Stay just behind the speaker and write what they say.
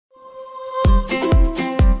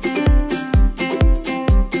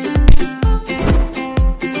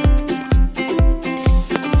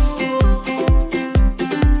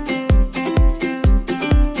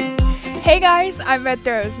I'm Beth,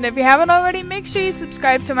 and if you haven't already, make sure you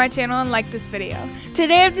subscribe to my channel and like this video.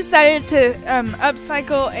 Today I've decided to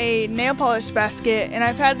upcycle a nail polish basket, and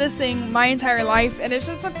I've had this thing my entire life and it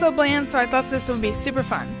just looks so bland, so I thought this would be super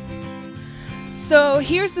fun. So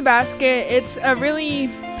here's the basket. It's a really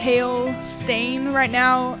pale stain right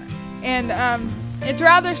now, and it's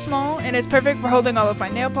rather small and it's perfect for holding all of my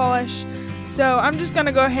nail polish. So I'm just going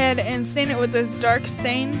to go ahead and stain it with this dark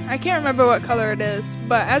stain. I can't remember what color it is,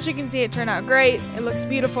 but as you can see it turned out great. It looks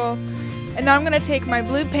beautiful. And now I'm going to take my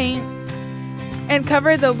blue paint and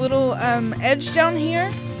cover the little edge down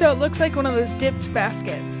here so it looks like one of those dipped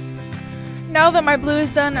baskets. Now that my blue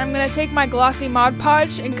is done, I'm going to take my Glossy Mod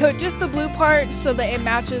Podge and coat just the blue part so that it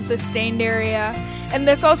matches the stained area. And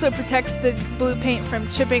this also protects the blue paint from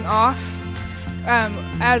chipping off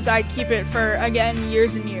as I keep it for, again,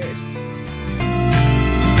 years and years.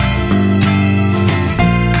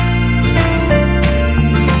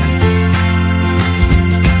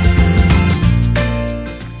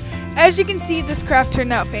 As you can see, this craft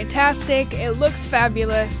turned out fantastic. It looks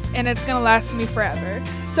fabulous and it's gonna last me forever.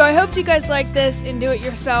 So I hope you guys like this and do it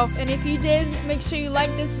yourself, and if you did, make sure you like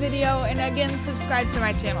this video and again subscribe to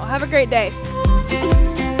my channel. Have a great day.